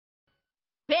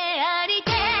Yo,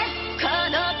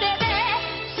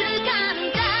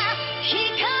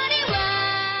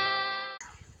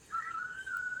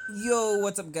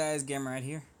 what's up guys, Gamer right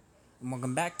here, and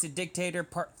welcome back to Dictator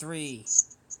Part 3.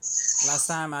 Last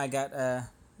time I got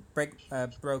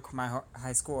broke my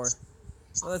high score.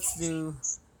 So let's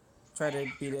try to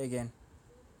beat it again.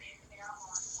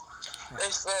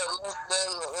 Let's try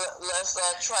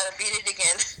to beat it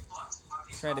again.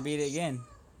 Try to beat it again,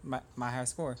 my high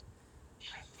score.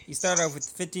 You start off with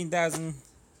 15,000.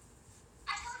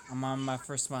 I'm on my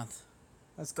first month.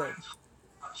 Let's go.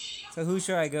 So who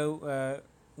should I go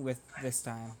with this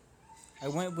time? I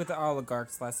went with the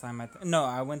oligarchs last time.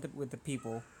 I went with the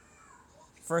people.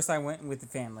 First I went with the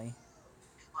family.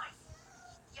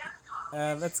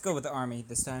 Let's go with the army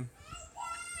this time.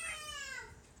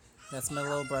 That's my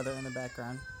little brother in the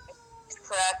background.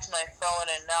 Cracked my phone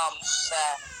and now I'm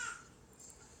sad.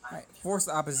 Alright, force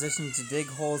the opposition to dig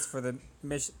holes for the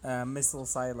missile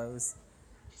silos.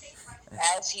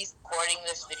 As he's recording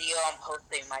this video, I'm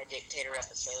posting my Dictator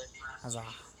episode. Huzzah.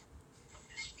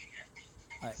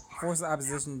 Alright, force the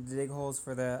opposition to dig holes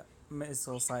for the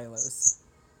missile silos.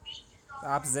 The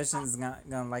opposition is not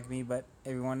gonna like me, but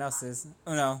everyone else is.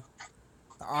 Oh no,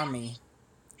 the army.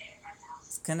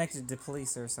 It's connected to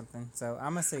police or something, so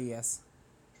I'm gonna say yes.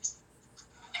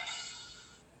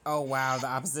 Oh wow, the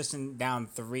opposition down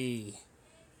 3.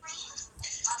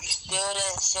 You still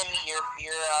didn't send me your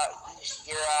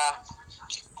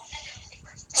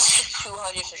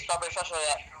 200 subscriber special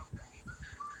yet.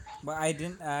 But I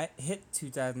didn't hit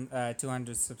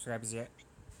 2,200 subscribers yet.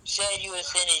 You said you would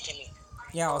send it to me.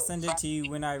 Yeah, I'll send it to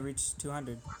you when I reach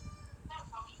 200.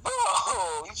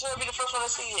 Oh, you should be the first one to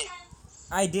see it.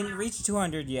 I didn't reach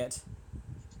 200 yet.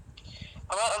 It's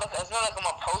not like I'm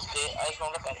gonna post it. I just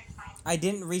wanna look at it. I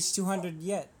didn't reach 200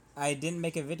 yet. I didn't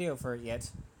make a video for it yet.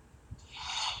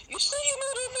 You said you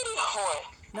made a video for it.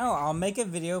 No, I'll make a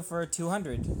video for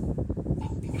 200.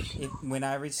 When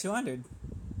I reach 200.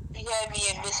 You had me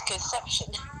in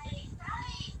misconception.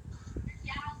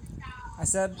 I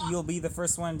said you'll be the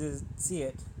first one to see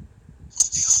it.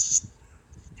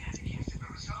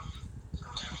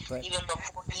 But Even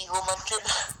before Eagle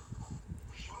mentioned.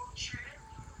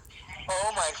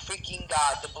 Oh my freaking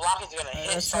god, the block is gonna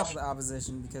hit. Let's help the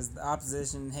opposition because the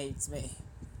opposition hates me.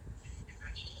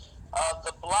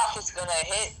 The block is gonna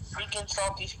hit freaking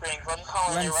Salty Springs. I'm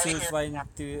calling it right here. Sliding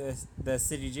through the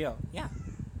city jail. Yeah,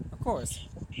 of course.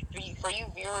 For you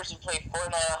viewers who play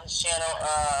Fortnite on his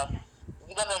channel,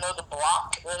 you're gonna know the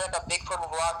block. There's like a big purple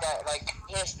block that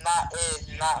is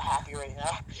not happy right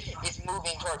now. It's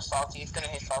moving towards Salty. It's gonna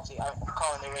hit Salty. I'm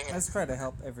calling it right here. Let's try to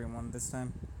help everyone this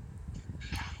time.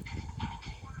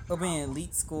 Opening an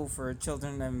elite school for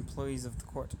children and employees of the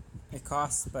court. It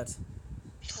costs, but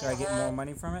do I get more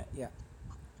money from it? Yeah.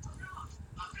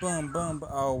 Boom, boom,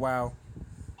 oh wow.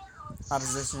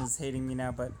 Opposition is hating me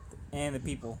now, and the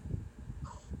people.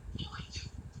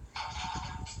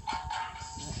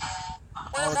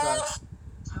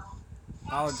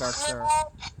 Oligarchs are.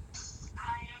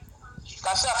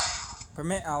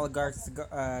 Permit oligarchs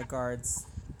guards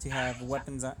to have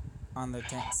weapons on their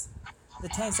tanks. The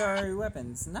tanks are already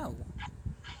weapons. No.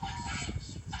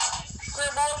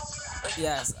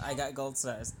 Yes, I got gold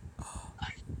stars.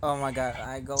 Oh my god,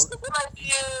 I gold.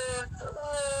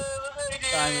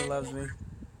 Simon loves me. Is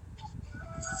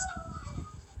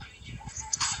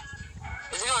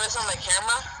it gonna miss on my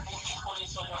camera?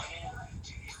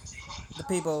 The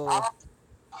people.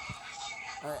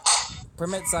 Alright.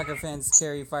 Permit soccer fans to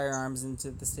carry firearms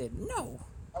into the stadium. No.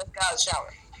 Let's get out of the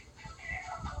shower.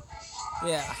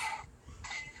 Yeah.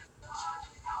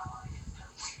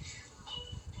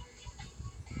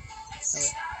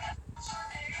 Right.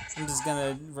 I'm just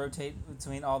gonna rotate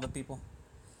between all the people.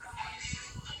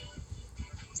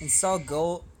 Install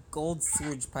gold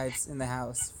sewage pipes in the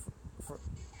house.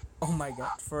 Oh my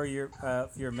god, for your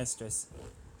mistress,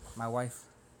 my wife,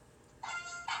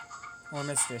 or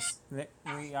mistress.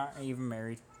 We aren't even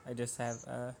married. I just have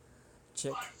a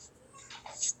chick.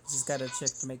 Just got a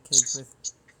chick to make kids with.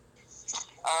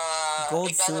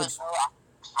 Gold sewage.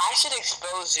 I should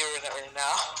expose you right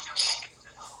now.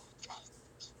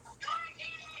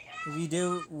 If you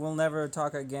do, we'll never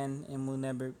talk again, and we'll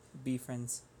never be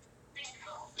friends. You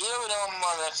don't know what I'm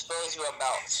gonna expose you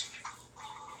about.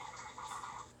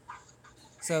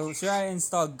 So, should I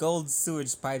install gold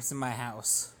sewage pipes in my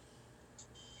house?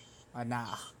 Or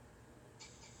nah?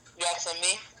 You asking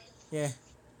me? Yeah.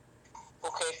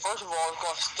 Okay, first of all, it's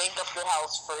gonna stink up your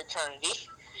house for eternity.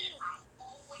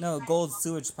 No, gold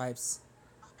sewage pipes.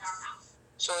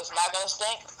 So it's not gonna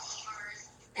stink?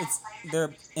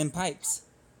 They're in pipes.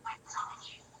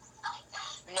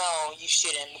 No, you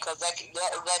shouldn't, because that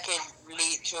could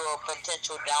lead to a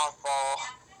potential downfall.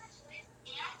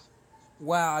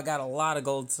 Wow, I got a lot of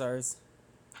gold stars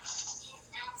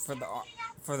for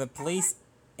the police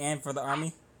and for the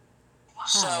army.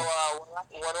 So, How? what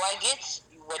do I get?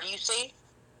 What do you say?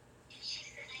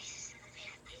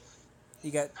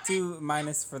 You got 2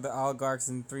 minus for the oligarchs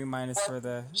and 3 minus What for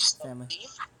the you say? family.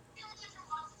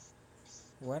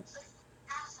 What?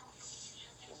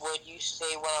 Would you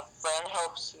say when a friend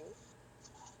helps you?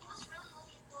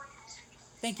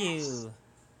 Thank you.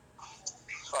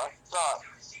 So I thought.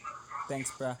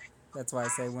 Thanks, bruh. That's why I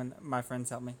say when my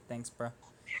friends help me. Thanks, bruh.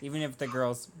 Even if the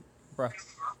girls, bruh.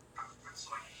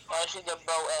 Oh, she's a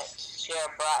bro-ex. She's a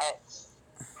bra-ex.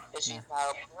 She's Nah. not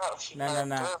a bro. She's No, not no, a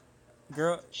no. girl.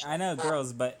 Girl, I know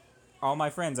girls, but all my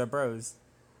friends are bros.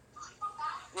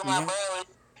 You're my Even bro.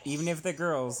 even if they're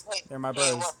girls, Hey, they're my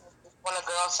hey, bros. when a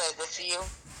girl says this to you,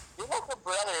 you're like a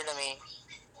brother to me.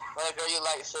 When a girl you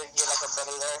like says you're like a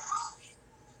brother there.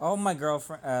 All my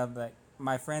girlfriend, like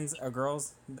my friends are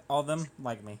girls. All of them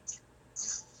like me.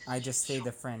 I just stay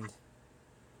the friend.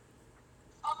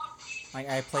 Like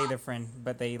I play the friend,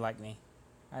 but they like me.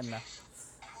 I don't know.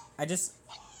 I just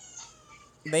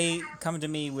they come to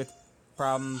me with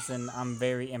problems, and I'm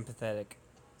very empathetic.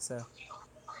 So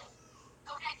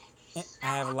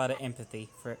I have a lot of empathy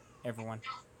for everyone.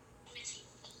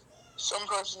 Some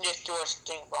person just threw a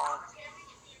stink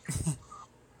bomb.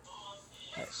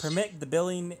 Permit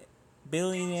the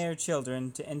billionaire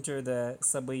children to enter the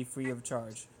subway free of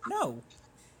charge. No.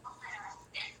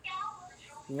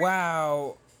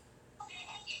 Wow.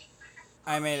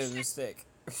 I made a mistake.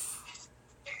 No,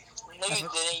 I, you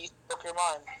didn't. You spoke your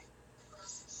mind.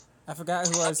 I forgot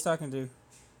who I was talking to.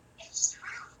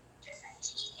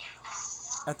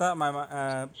 I thought my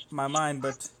mind,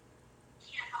 but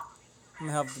I'm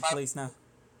gonna help the My, police now.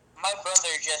 my brother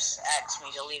just asked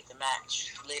me to leave the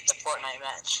match, leave the Fortnite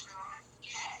match,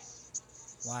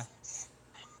 Why?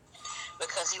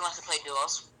 because he wants to play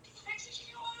duos.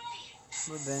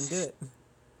 Well, then do it.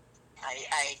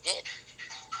 I did.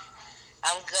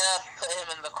 I'm gonna put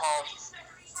him in the call.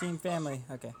 Team family.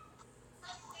 Okay.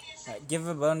 Give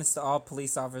a bonus to all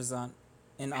police officers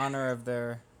in honor of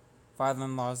their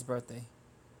father-in-law's birthday.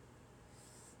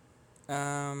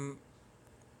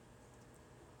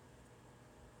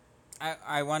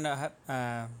 I want to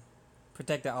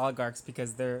protect the oligarchs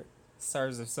because their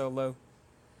stars are so low.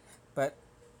 But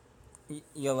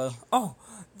YOLO. Oh,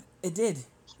 it did.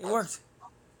 It worked.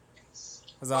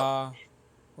 Huzzah!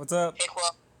 What's up? Hey, Qua.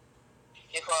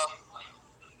 Hey, Qua.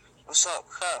 What's up?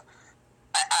 Huh?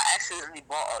 I accidentally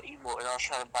bought an emote and I was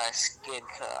trying to buy a skin.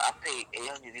 I paid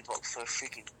 800 V-Bucks for a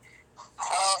freaking.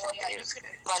 Oh, yeah, you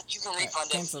can refund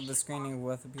it. Cancel the screening of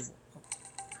wealthy people.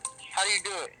 How do you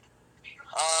do it?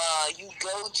 You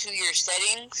go to your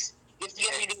settings. You have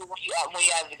to do it when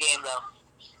you have the game, though.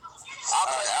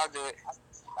 I'll do it.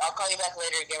 I'll call you back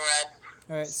later, Gamerad.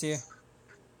 Alright, see ya.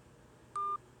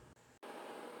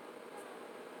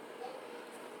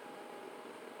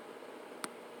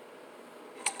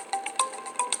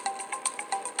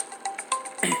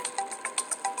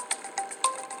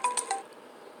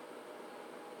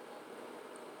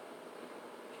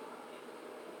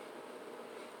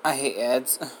 I hate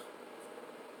ads.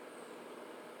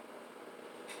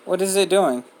 What is it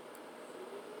doing?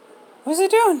 What is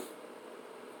it doing?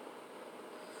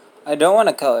 I don't want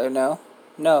to color, no.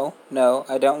 No, no,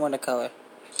 I don't want to color.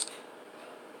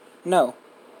 No.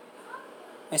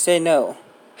 I say no.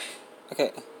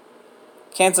 Okay.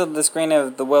 Cancel the screening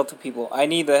of the wealthy people. I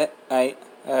need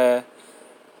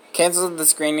cancel the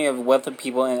screening of wealthy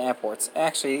people in airports.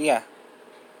 Actually, yeah.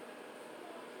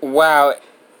 Wow.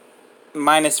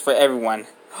 Minus for everyone.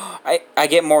 I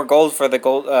get more gold for the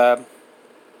gold, I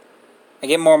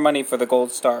get more money for the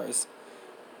gold stars.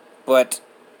 But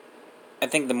I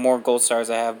think the more gold stars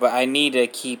I have, but I need to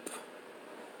keep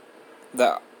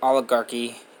the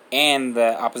oligarchy and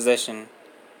the opposition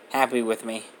happy with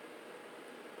me.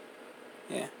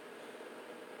 Yeah.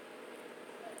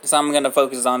 So I'm going to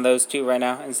focus on those two right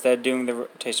now instead of doing the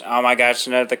rotation. Oh my gosh,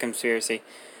 another conspiracy.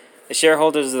 The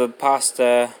shareholders of the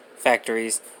pasta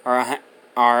factories are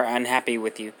unhappy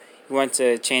with you. You want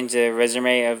to change the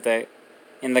resume of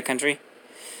in the country?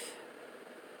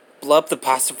 Blow up the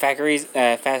pasta factories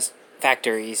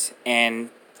and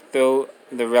throw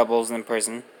the rebels in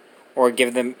prison, or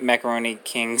give the macaroni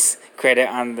kings credit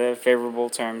on the favorable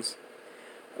terms.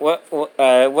 What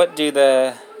do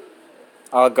the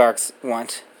oligarchs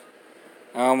want?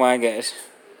 Oh my gosh!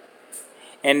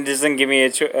 And it doesn't give me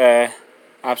a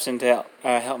option to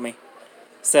help me.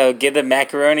 So give the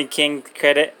macaroni king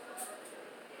credit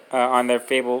on their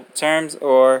favorable terms,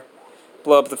 or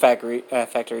blow up the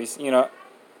factories. You know,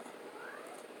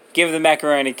 give the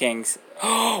macaroni kings.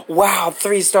 Wow,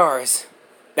 3 stars.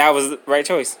 That was the right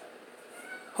choice.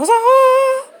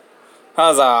 Huzzah!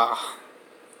 Huzzah!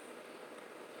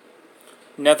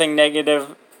 Nothing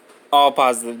negative, all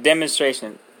positive.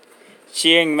 Demonstration.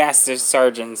 Cheering master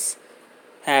sergeants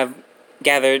have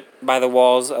gathered by the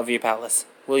walls of your palace.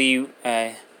 Will you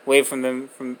wave from them?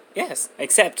 Yes,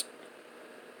 accept.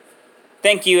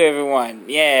 Thank you, everyone.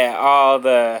 Yeah, all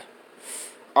the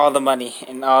money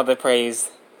and all the praise.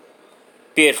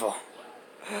 Beautiful.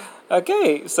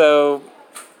 Okay, so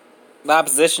the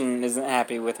opposition isn't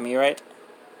happy with me, right?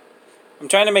 I'm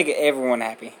trying to make everyone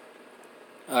happy.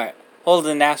 Alright. Hold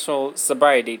the National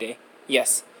Sobriety Day.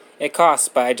 Yes. It costs,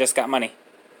 but I just got money.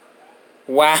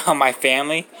 Wow, my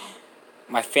family?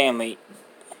 My family.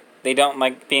 They don't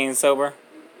like being sober?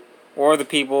 Or the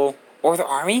people? Or the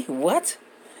army? What?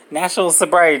 National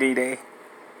Sobriety Day.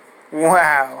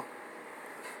 Wow.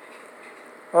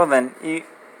 Well then,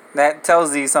 that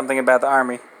tells you something about the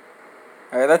army.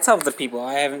 Alright, let's help the people.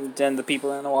 I haven't done the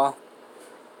people in a while.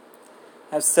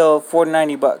 I'm still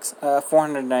 $490.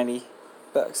 490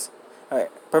 bucks.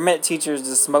 Alright. Permit teachers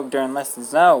to smoke during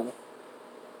lessons. No.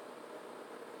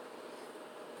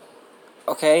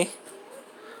 Okay.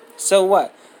 So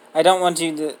what? I don't want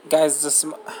you guys to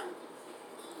smoke.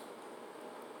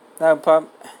 No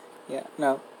problem. Yeah,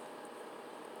 no.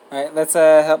 Alright, let's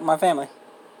help my family.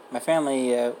 My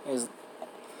family is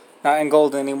not in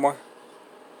gold anymore.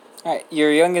 Alright,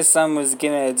 your youngest son was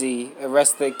given a D.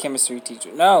 Arrest the chemistry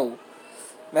teacher. No.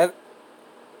 That.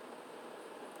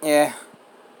 Yeah.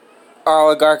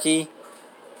 Oligarchy.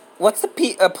 What's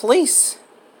the police?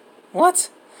 What?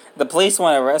 The police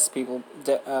want to arrest people,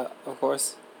 of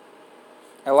course.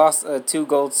 I lost 2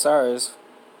 gold stars.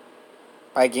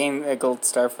 I gained a gold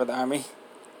star for the army.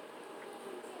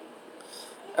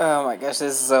 Oh my gosh,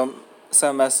 this is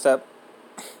so messed up.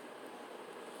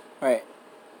 Right.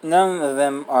 None of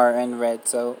them are in red,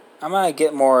 so I'm gonna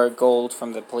get more gold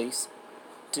from the police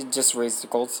to just raise the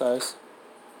gold stars.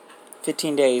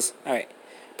 15 days. Alright.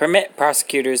 Permit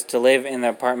prosecutors to live in the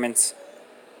apartments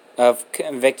of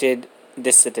convicted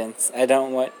dissidents. I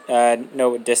don't know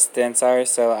what dissidents are,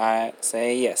 so I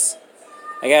say yes.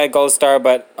 I got a gold star,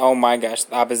 but oh my gosh,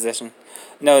 the opposition.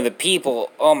 No, the people.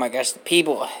 Oh my gosh, the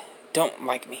people don't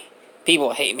like me.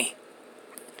 People hate me.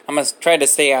 I'm gonna try to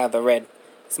stay out of the red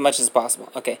as much as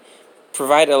possible. Okay.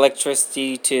 Provide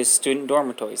electricity to student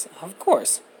dormitories. Of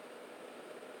course.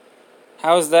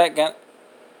 How's that gonna...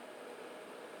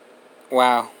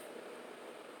 Wow.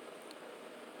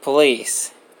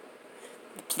 Police.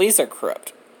 The police are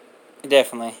corrupt.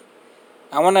 Definitely.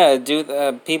 I want to do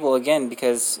the people again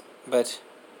because... But...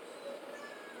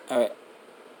 Alright.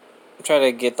 Try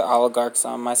to get the oligarchs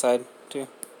on my side, too.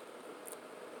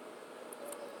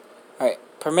 Alright.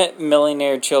 Permit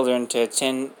millionaire children to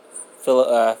attend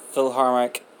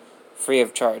Philharmonic free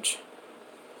of charge.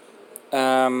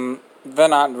 They're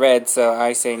not red, so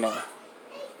I say no.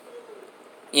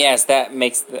 Yes, that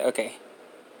makes the... Okay.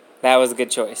 That was a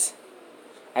good choice.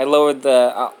 I lowered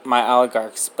my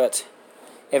oligarchs, but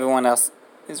everyone else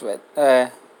is red.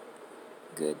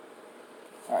 Good.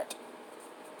 Alright.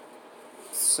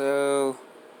 So...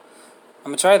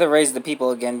 I'm going to try to raise the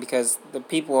people again because the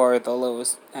people are the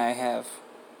lowest I have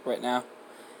right now.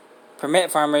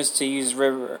 Permit farmers to use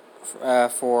river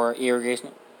for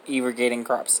irrigating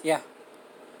crops. Yeah.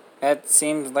 That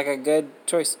seems like a good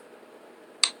choice.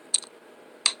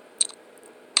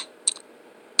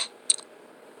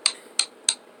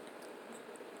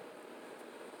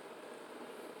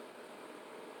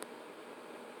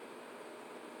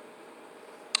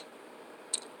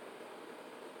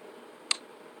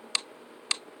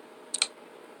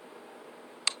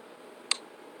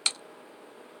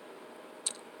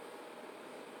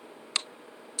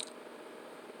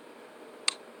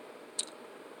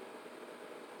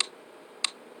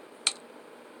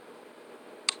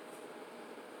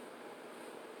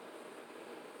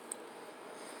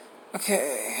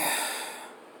 Okay.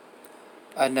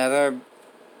 Another...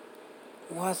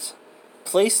 What?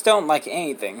 Police don't like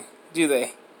anything, do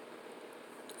they?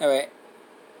 Alright.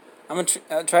 I'm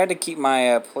gonna try to keep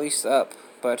my police up,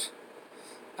 but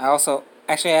I also...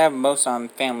 Actually, I have most on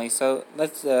family, so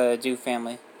let's do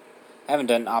family. I haven't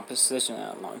done opposition in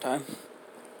a long time.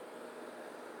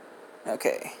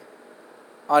 Okay.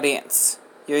 Audience.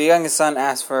 Your youngest son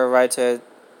asked for a ride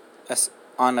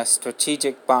on a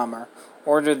strategic bomber.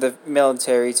 Order the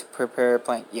military to prepare a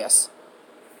plane. Yes.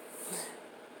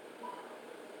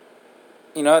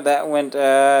 You know, that went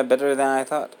better than I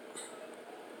thought.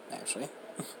 Actually.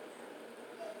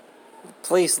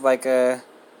 Police like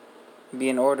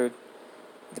being ordered.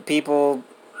 The people,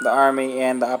 the army,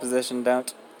 and the opposition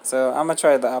don't. So I'm gonna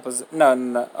try the opposite.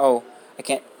 No. Oh, I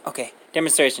can't. Okay.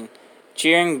 Demonstration.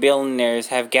 Cheering billionaires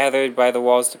have gathered by the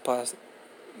walls to pause.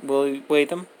 Will you wait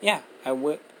them? Yeah, I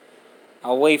will.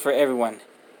 I'll wait for everyone.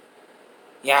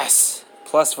 Yes!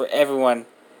 Plus for everyone.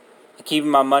 I'm keeping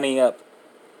my money up.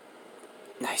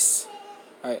 Nice.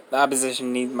 Alright, the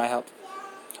opposition needs my help.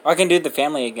 Or I can do the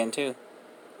family again, too.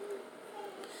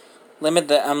 Limit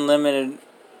the unlimited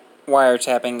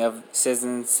wiretapping of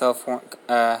citizens'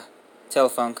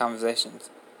 telephone conversations.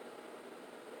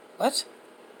 What?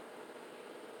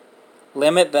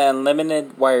 Limit the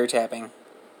unlimited wiretapping.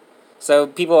 So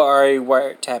people are already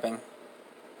wiretapping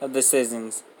of the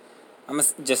citizens. I'm gonna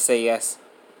just say yes.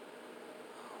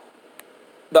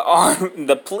 The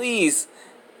police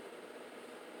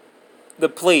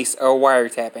are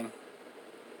wiretapping.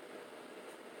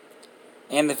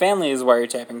 And the family is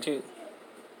wiretapping too.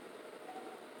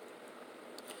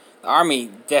 The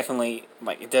army definitely,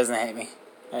 it doesn't hate me.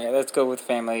 Alright, let's go with the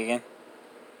family again.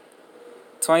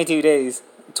 22 days.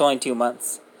 22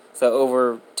 months. So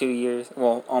over 2 years.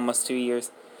 Well, almost 2 years.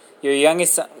 Your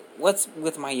youngest son. What's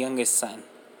with my youngest son?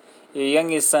 Your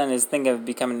youngest son is thinking of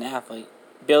becoming an athlete.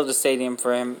 Build a stadium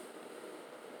for him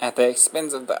at the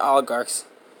expense of the oligarchs.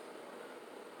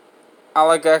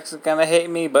 Oligarchs are gonna hate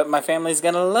me, but my family's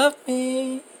gonna love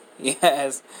me.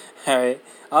 Yes. Alright.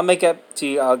 I'll make up to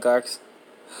you, oligarchs.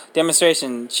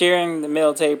 Demonstration. Cheering the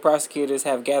military prosecutors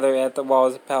have gathered at the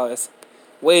walls of the palace.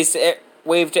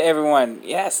 Wave to everyone.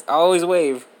 Yes, I always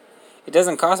wave. It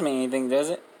doesn't cost me anything, does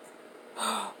it?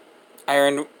 I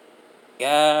earned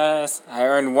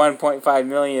 1.5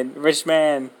 million. Rich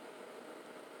man.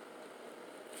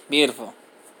 Beautiful.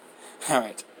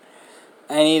 Alright.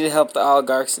 I need to help the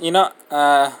oligarchs. If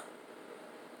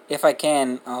I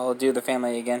can, I'll do the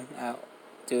family again. I'll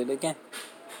do it again.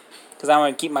 Because I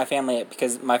want to keep my family up.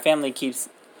 Because my family keeps,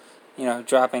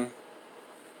 dropping.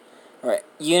 Alright.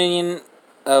 Union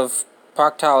of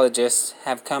proctologists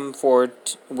have come forward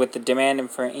with the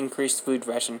demand for an increased food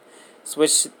ration.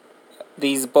 Switch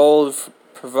these bold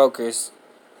provokers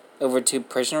over to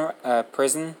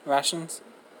prison rations.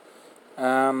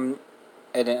 I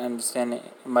didn't understand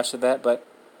much of that, but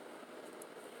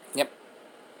yep.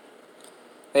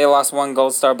 They lost 1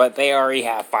 gold star, but they already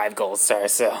have 5 gold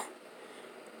stars, so.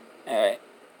 Alright.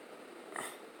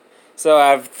 So I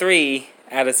have 3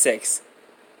 out of 6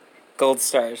 gold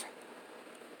stars.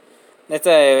 Let's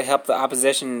help the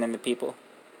opposition and the people.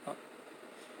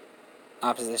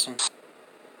 Opposition.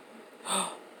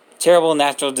 Terrible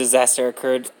natural disaster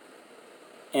occurred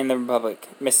in the Republic.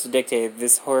 Mr. Dictator,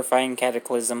 this horrifying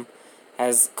cataclysm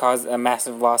has caused a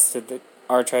massive loss to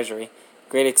our treasury.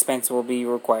 Great expense will be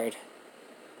required.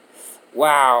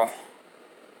 Wow.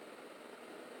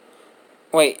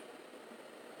 Wait.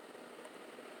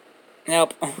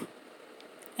 Help.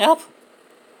 Help.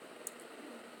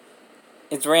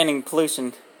 It's raining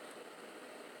pollution.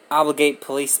 Obligate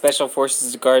police special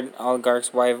forces to guard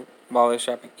oligarchs while they're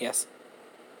shopping. Yes.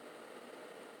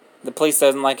 The police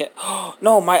doesn't like it.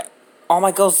 No, all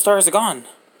my gold stars are gone.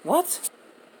 What?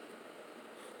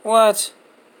 What?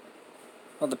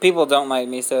 Well, the people don't like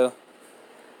me, so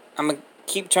I'm gonna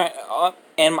keep trying.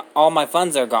 And all my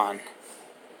funds are gone.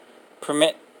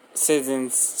 Permit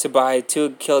citizens to buy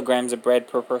 2 kilograms of bread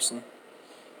per person.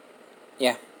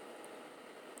 Yeah.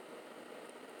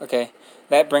 Okay.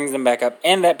 That brings them back up.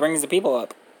 And that brings the people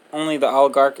up. Only the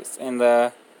oligarchs and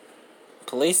the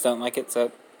police don't like it,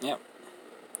 so, yep.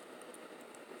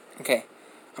 Okay.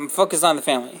 I'm focused on the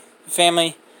family.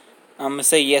 Family, I'm going to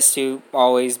say yes to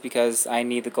always because I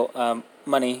need the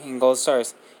money and gold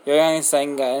stars. Your youngest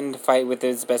son got into a fight with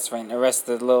his best friend.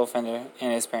 Arrested the little offender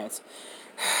and his parents.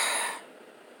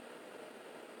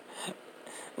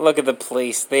 Look at the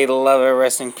police. They love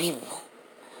arresting people.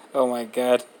 Oh my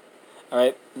god.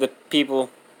 Alright, the people.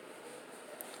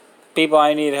 People,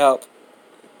 I need help.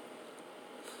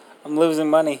 I'm losing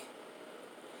money.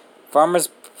 Farmers,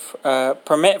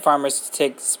 permit farmers to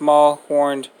take small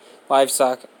horned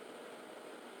livestock.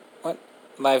 What?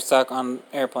 Livestock on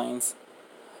airplanes.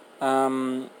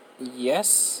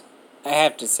 Yes? I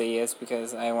have to say yes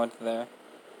because I went there.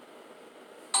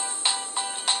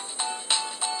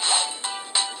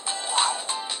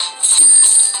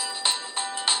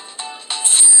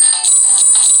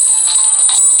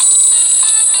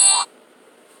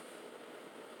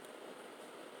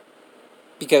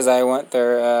 Because I want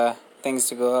their things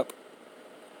to go up.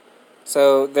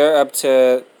 So they're up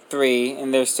to 3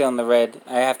 and they're still in the red.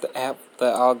 I have to help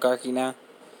the oligarchy now.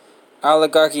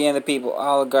 Oligarchy and the people.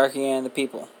 Oligarchy and the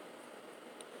people.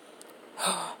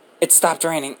 It stopped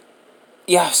raining.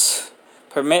 Yes.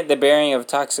 Permit the burying of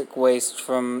toxic waste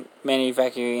from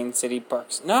manufacturing city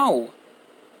parks. No!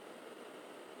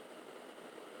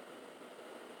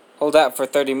 Hold out for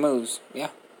 30 moves. Yeah.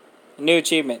 New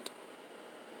achievement.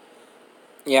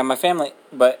 Yeah, my family,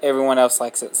 but everyone else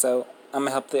likes it, so I'm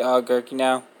gonna help the oligarchy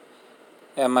now.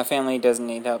 Yeah, my doesn't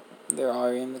need help. They're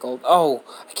already in the gold. Oh,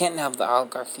 I can't help the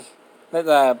oligarchy.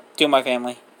 Let's do my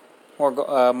family.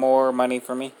 More money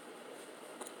for me.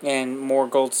 And more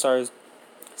gold stars.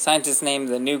 Scientists named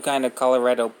the new kind of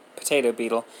Colorado potato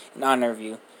beetle in honor of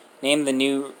you. Name the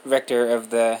new rector of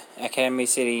the Academy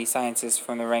City Sciences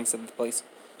from the ranks of the place.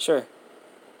 Sure.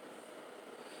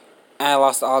 I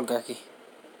lost the oligarchy.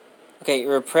 Okay,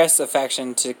 repress a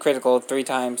faction to critical 3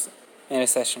 times in a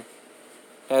session.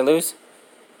 Did I lose?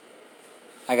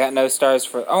 I got no stars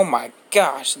for... Oh my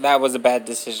gosh, that was a bad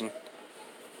decision.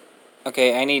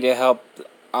 Okay, I need to help the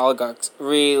oligarchs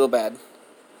real bad.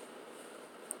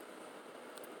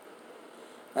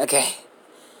 Okay,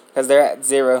 because they're at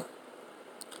 0.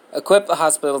 Equip the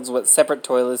hospitals with separate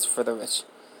toilets for the rich.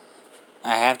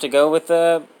 I have to go with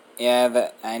the...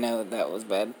 Yeah, I know that was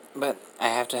bad, but I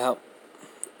have to help.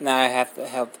 Now I have to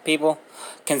help the people.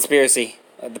 Conspiracy.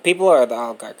 The people are the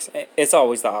oligarchs. It's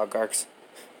always the oligarchs.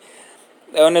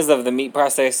 The owners of the meat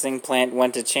processing plant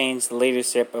want to change the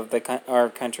leadership of our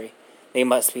country. They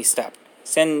must be stopped.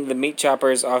 Send the meat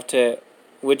choppers off to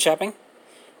wood chopping?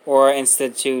 Or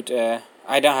institute...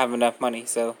 I don't have enough money,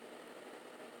 so...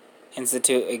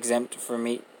 Institute exempt for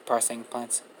meat processing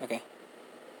plants. Okay.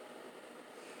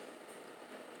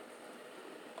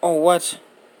 Oh, what?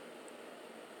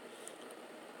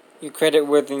 Your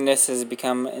creditworthiness has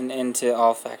become an end to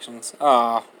all factions.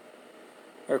 Aw.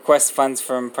 Request funds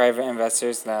from private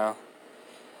investors? No.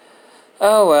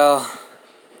 Oh well.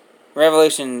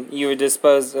 Revolution, you were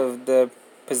disposed of the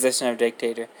position of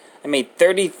dictator. I made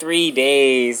 33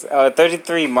 days.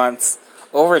 33 months.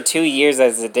 Over 2 years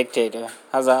as a dictator.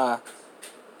 Huzzah.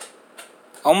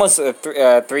 Almost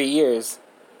 3 years.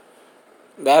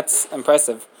 That's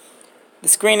impressive. The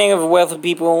screening of wealthy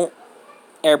people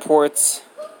at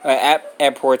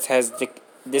airports has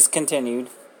discontinued.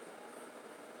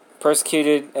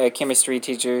 Persecuted chemistry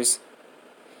teachers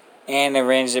and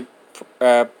arranged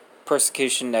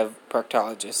persecution of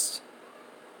proctologists.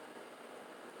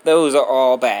 Those are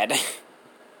all bad.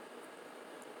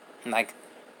 Like,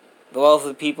 the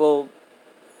wealthy people,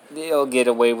 they'll get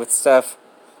away with stuff.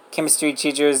 Chemistry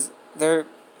teachers, they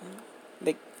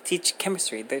teach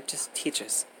chemistry. They're just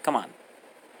teachers. Come on.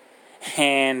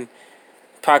 And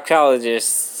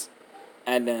proctologists,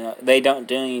 I don't know. They don't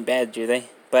do any bad, do they?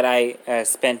 But I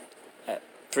spent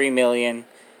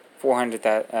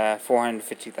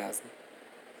 $3,450,000.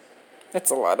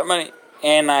 That's a lot of money.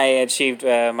 And I achieved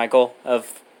my goal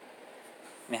of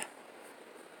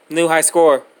new high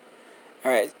score.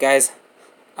 Alright, guys.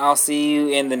 I'll see you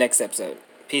in the next episode.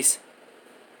 Peace.